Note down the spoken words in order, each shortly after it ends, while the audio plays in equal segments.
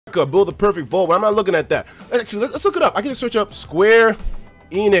Build the perfect vault. I'm not looking at that. Actually, let's look it up. I can just search up Square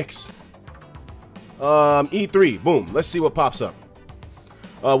Enix E3. Boom. Let's see what pops up.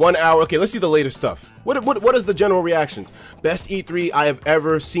 1 hour. Okay, let's see the latest stuff. What is the general reactions? Best E3 I have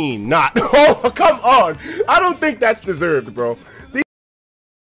ever seen. Not. Oh, come on. I don't think that's deserved, bro.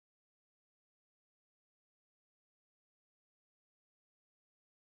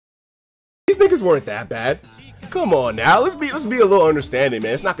 These niggas weren't that bad. Come on now, let's be a little understanding,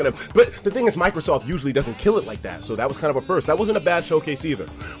 man. It's not gonna, but the thing is, Microsoft usually doesn't kill it like that, so that was kind of a first. That wasn't a bad showcase either.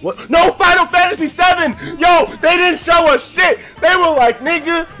 What? No, Final Fantasy VII! Yo, they didn't show us shit. They were like,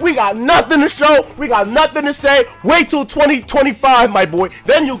 nigga, we got nothing to show, we got nothing to say. Wait till 2025, my boy,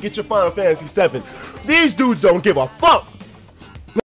 then you'll get your Final Fantasy VII. These dudes don't give a fuck.